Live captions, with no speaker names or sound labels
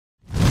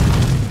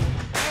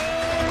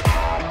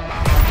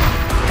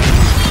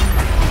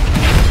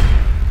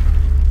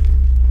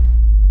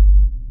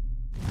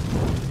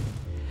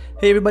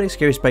Hey everybody,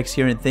 Scary Spikes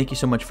here, and thank you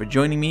so much for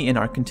joining me in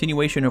our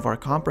continuation of our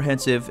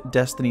comprehensive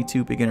Destiny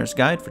 2 Beginner's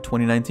Guide for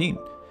 2019.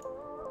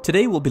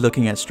 Today we'll be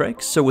looking at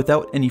strikes, so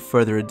without any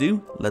further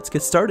ado, let's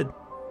get started.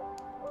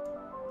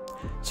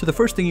 So the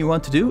first thing you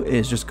want to do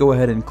is just go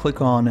ahead and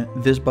click on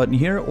this button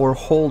here, or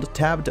hold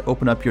tab to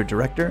open up your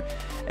director,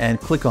 and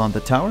click on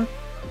the tower.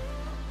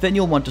 Then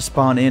you'll want to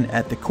spawn in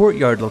at the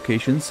courtyard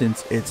location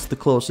since it's the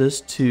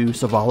closest to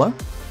Zavala.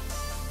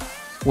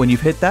 When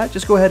you've hit that,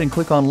 just go ahead and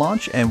click on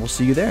launch and we'll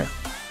see you there.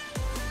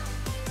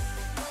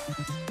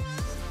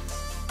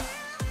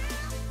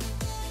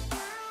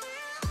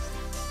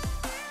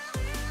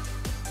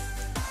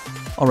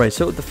 Alright,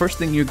 so the first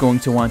thing you're going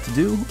to want to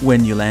do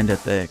when you land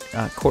at the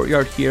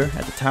courtyard here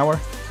at the tower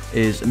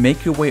is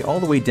make your way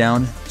all the way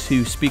down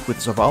to speak with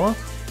Zavala.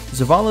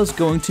 Zavala is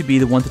going to be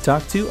the one to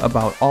talk to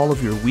about all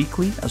of your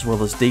weekly as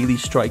well as daily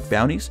strike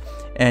bounties,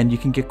 and you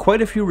can get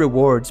quite a few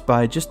rewards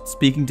by just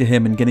speaking to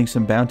him and getting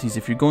some bounties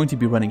if you're going to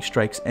be running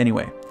strikes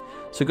anyway.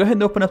 So go ahead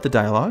and open up the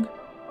dialogue.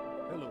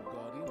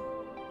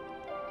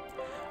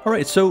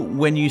 Alright, so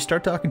when you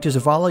start talking to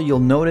Zavala, you'll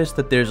notice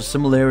that there's a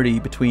similarity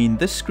between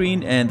this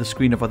screen and the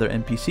screen of other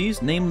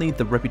NPCs, namely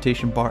the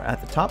reputation bar at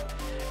the top,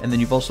 and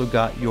then you've also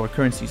got your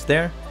currencies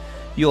there.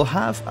 You'll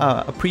have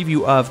a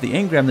preview of the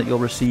engram that you'll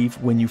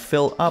receive when you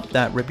fill up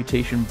that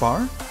reputation bar,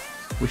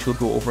 which we'll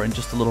go over in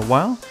just a little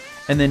while.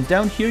 And then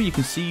down here you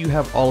can see you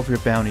have all of your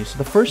bounties. So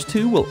the first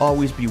two will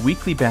always be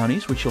weekly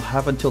bounties, which you'll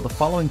have until the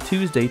following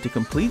Tuesday to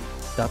complete.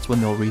 That's when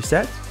they'll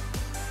reset.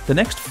 The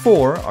next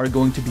four are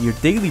going to be your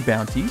daily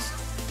bounties.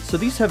 So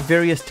these have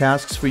various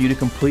tasks for you to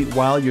complete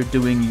while you're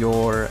doing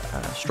your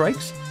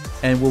strikes,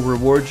 and will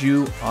reward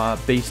you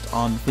based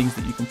on things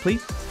that you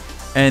complete.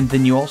 And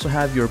then you also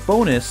have your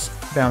bonus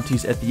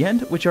bounties at the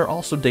end, which are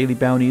also daily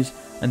bounties,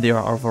 and they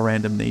are of a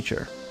random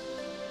nature.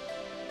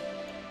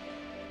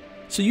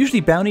 So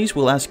usually bounties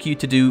will ask you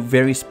to do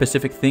very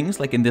specific things,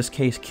 like in this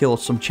case kill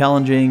some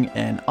challenging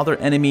and other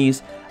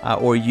enemies,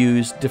 or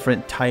use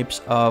different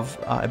types of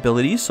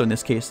abilities, so in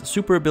this case the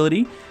super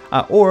ability,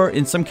 or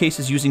in some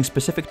cases using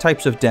specific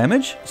types of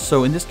damage.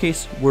 So in this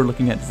case we're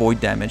looking at void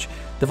damage.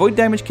 The void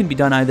damage can be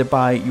done either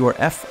by your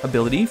F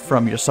ability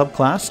from your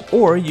subclass,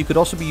 or you could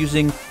also be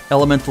using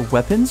elemental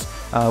weapons,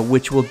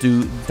 which will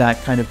do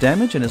that kind of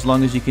damage, and as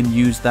long as you can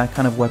use that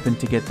kind of weapon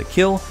to get the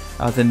kill,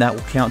 then that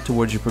will count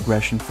towards your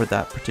progression for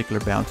that particular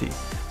bounty.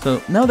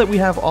 So now that we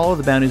have all of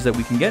the bounties that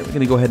we can get, we're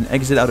going to go ahead and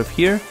exit out of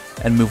here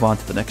and move on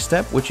to the next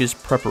step, which is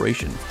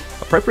preparation.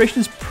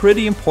 Preparation is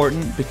pretty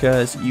important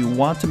because you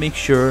want to make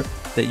sure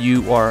that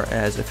you are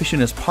as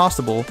efficient as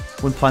possible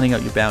when planning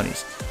out your bounties.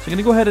 So I'm going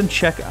to go ahead and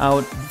check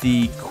out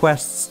the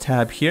quests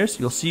tab here. So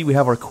you'll see we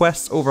have our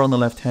quests over on the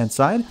left hand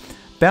side.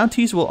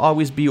 Bounties will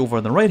always be over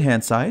on the right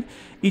hand side.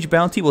 Each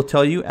bounty will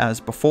tell you, as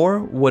before,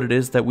 what it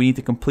is that we need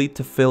to complete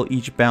to fill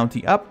each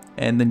bounty up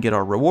and then get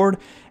our reward.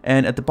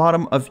 And at the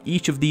bottom of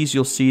each of these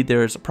you'll see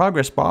there's a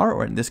progress bar,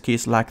 or in this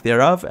case lack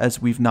thereof,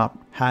 as we've not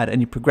had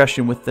any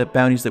progression with the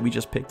bounties that we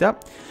just picked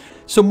up.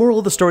 So moral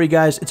of the story,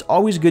 guys, it's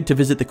always good to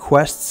visit the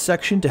quests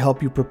section to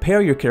help you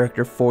prepare your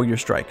character for your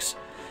strikes.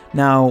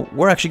 Now,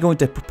 we're actually going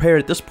to prepare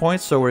at this point,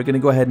 so we're going to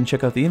go ahead and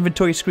check out the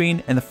inventory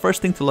screen, and the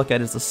first thing to look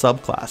at is the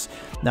subclass.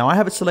 Now, I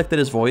have it selected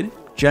as Void.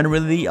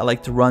 Generally, I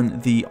like to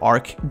run the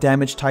arc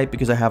damage type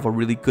because I have a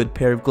really good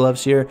pair of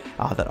gloves here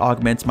that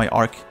augments my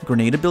arc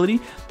grenade ability.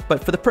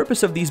 But for the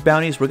purpose of these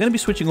bounties, we're going to be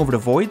switching over to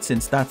Void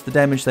since that's the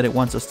damage that it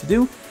wants us to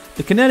do.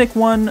 The kinetic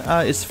one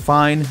is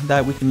fine,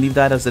 that we can leave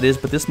that as it is,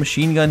 but this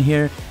machine gun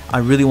here, I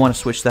really want to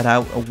switch that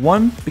out.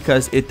 One,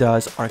 because it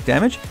does arc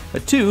damage,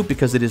 but two,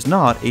 because it is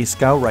not a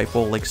scout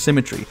rifle like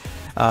Symmetry.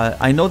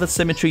 I know that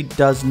Symmetry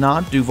does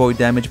not do void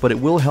damage, but it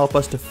will help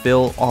us to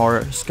fill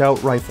our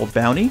scout rifle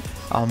bounty,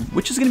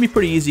 which is going to be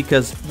pretty easy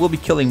because we'll be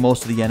killing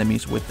most of the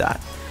enemies with that.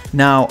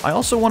 Now, I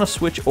also want to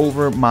switch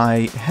over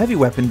my heavy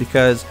weapon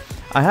because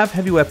I have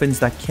heavy weapons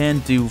that can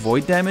do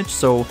void damage,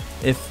 so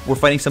if we're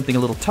fighting something a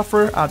little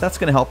tougher, that's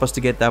going to help us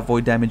to get that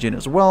void damage in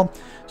as well.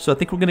 So I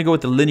think we're going to go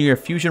with the linear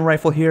fusion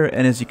rifle here,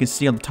 and as you can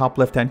see on the top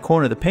left hand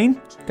corner of the pane,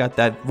 got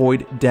that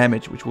void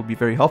damage, which will be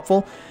very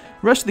helpful.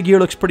 The rest of the gear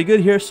looks pretty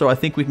good here, so I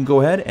think we can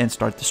go ahead and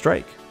start the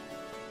strike.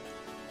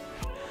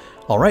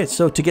 Alright,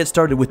 so to get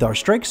started with our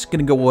strikes,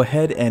 going to go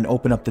ahead and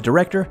open up the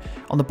director.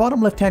 On the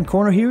bottom left hand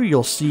corner here,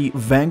 you'll see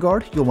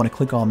Vanguard. You'll want to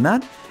click on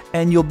that,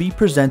 and you'll be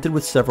presented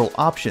with several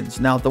options.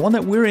 Now, the one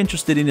that we're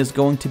interested in is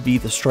going to be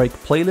the strike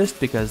playlist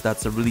because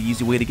that's a really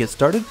easy way to get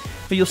started.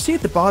 But you'll see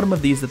at the bottom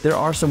of these that there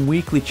are some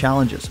weekly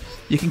challenges.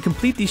 You can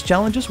complete these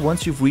challenges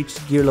once you've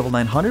reached gear level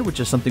 900, which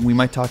is something we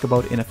might talk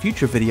about in a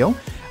future video.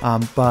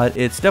 But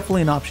it's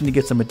definitely an option to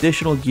get some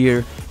additional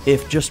gear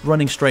if just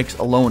running strikes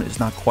alone is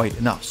not quite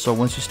enough. So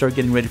once you start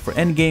getting ready for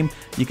endgame,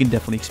 you can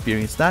definitely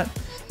experience that.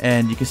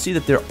 And you can see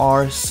that there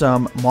are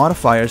some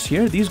modifiers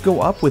here. These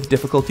go up with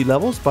difficulty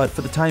levels, but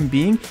for the time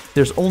being,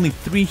 there's only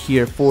 3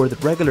 here for the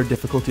regular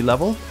difficulty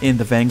level in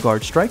the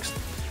Vanguard strikes.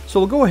 So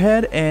we'll go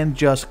ahead and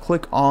just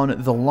click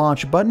on the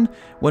launch button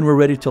when we're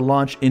ready to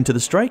launch into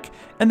the strike,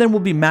 and then we'll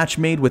be match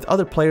made with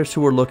other players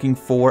who are looking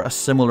for a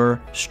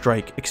similar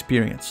strike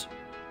experience.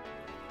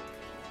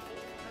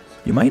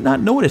 You might not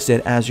notice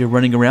it as you're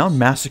running around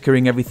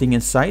massacring everything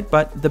in sight,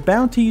 but the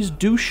bounties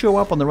do show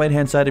up on the right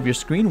hand side of your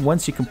screen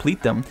once you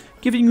complete them,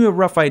 giving you a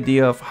rough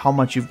idea of how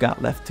much you've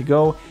got left to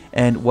go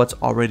and what's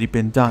already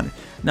been done.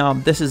 Now,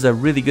 this is a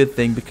really good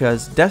thing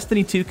because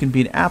Destiny 2 can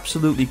be an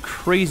absolutely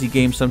crazy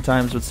game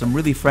sometimes with some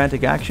really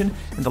frantic action,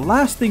 and the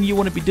last thing you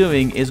want to be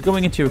doing is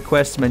going into your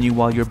quests menu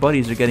while your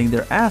buddies are getting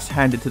their ass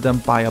handed to them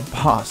by a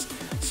boss.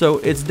 So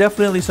it's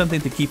definitely something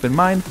to keep in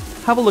mind.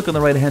 Have a look on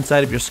the right hand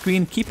side of your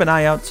screen, keep an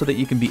eye out so that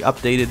you can be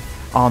updated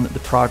on the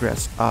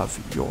progress of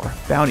your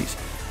bounties.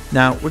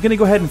 Now we're going to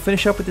go ahead and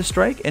finish up with this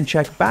strike and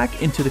check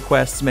back into the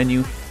quests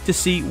menu to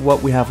see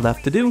what we have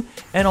left to do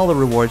and all the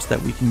rewards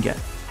that we can get.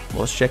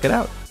 Let's check it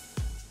out.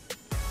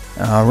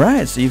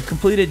 Alright, so you've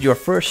completed your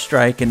first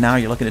strike and now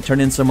you're looking to turn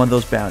in some of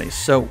those bounties.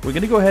 So we're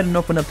going to go ahead and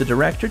open up the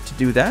director to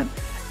do that.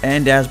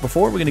 And as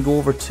before, we're going to go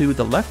over to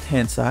the left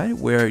hand side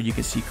where you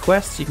can see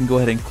quests. You can go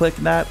ahead and click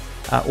that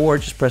or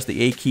just press the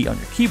A key on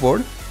your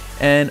keyboard.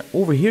 And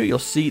over here you'll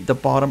see the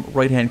bottom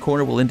right hand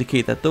corner will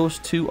indicate that those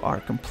two are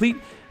complete.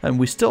 And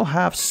we still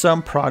have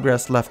some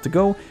progress left to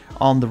go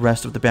on the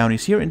rest of the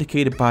bounties here,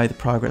 indicated by the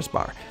progress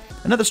bar.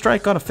 Another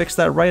strike ought to fix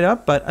that right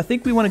up, but I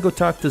think we want to go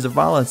talk to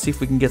Zavala and see if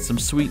we can get some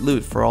sweet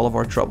loot for all of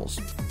our troubles.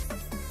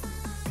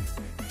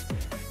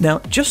 Now,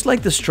 just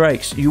like the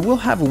strikes, you will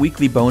have a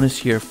weekly bonus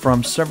here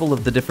from several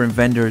of the different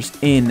vendors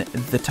in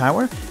the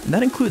tower, and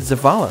that includes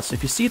Zavala. So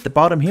if you see at the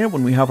bottom here,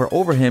 when we hover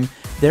over him,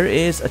 there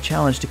is a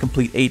challenge to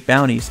complete 8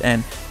 bounties,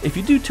 and if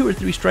you do 2 or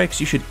 3 strikes,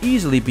 you should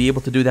easily be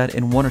able to do that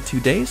in 1 or 2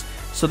 days,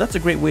 so that's a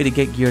great way to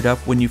get geared up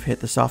when you've hit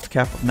the soft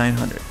cap of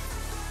 900.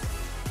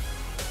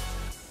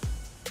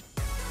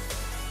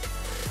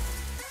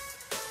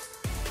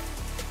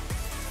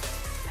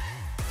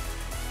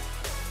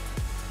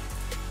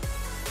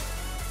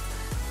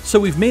 So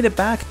we've made it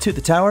back to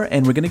the tower,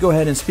 and we're going to go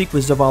ahead and speak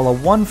with Zavala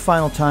one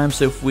final time,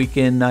 so if we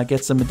can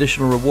get some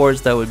additional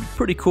rewards, that would be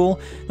pretty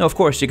cool. Now, of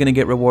course, you're going to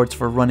get rewards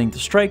for running the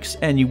strikes,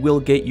 and you will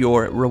get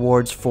your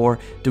rewards for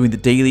doing the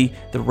daily,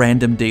 the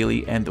random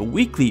daily, and the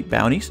weekly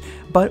bounties.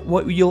 But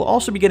what you'll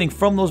also be getting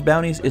from those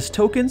bounties is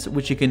tokens,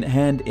 which you can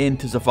hand in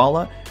to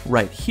Zavala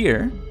right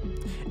here.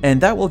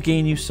 And that will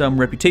gain you some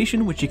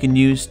reputation, which you can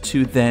use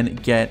to then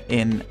get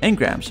an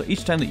engram. So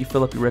each time that you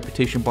fill up your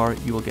reputation bar,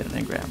 you will get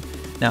an engram.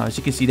 Now, as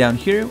you can see down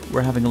here,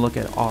 we're having a look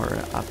at our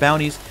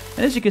bounties,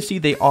 and as you can see,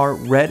 they are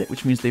red,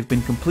 which means they've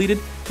been completed.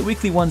 The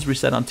weekly ones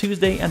reset on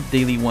Tuesday, and the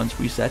daily ones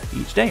reset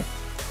each day.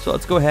 So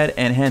let's go ahead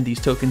and hand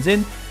these tokens in.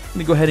 I'm going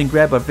to go ahead and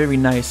grab a very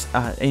nice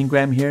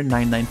engram here,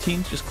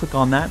 919. Just click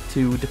on that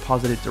to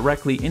deposit it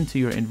directly into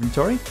your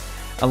inventory,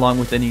 along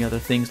with any other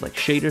things like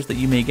shaders that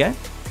you may get.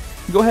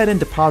 Go ahead and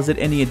deposit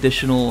any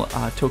additional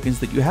tokens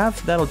that you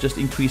have. That'll just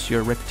increase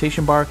your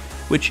reputation bar,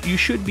 which you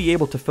should be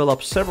able to fill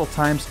up several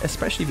times,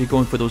 especially if you're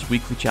going for those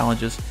weekly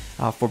challenges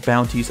for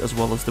bounties as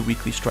well as the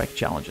weekly strike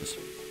challenges.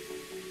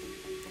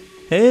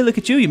 Hey, look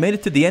at you made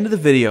it to the end of the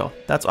video.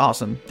 That's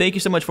awesome. Thank you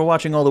so much for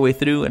watching all the way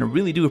through, and I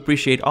really do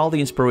appreciate all the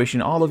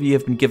inspiration all of you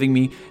have been giving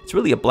me. It's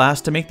really a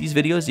blast to make these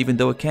videos, even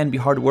though it can be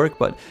hard work,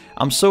 but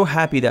I'm so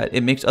happy that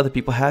it makes other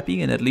people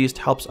happy and at least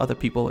helps other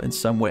people in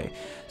some way.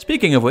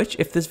 Speaking of which,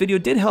 if this video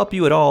did help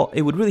you at all,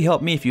 it would really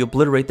help me if you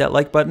obliterate that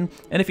like button,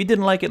 and if you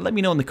didn't like it, let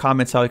me know in the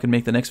comments how I can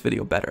make the next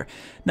video better.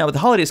 Now, with the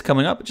holidays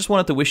coming up, I just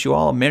wanted to wish you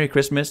all a Merry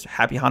Christmas,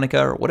 Happy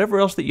Hanukkah, or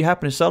whatever else that you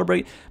happen to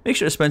celebrate. Make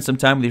sure to spend some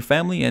time with your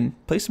family and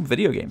play some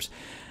video games.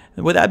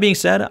 And with that being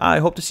said, I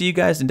hope to see you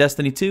guys in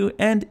Destiny 2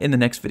 and in the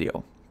next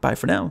video. Bye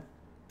for now.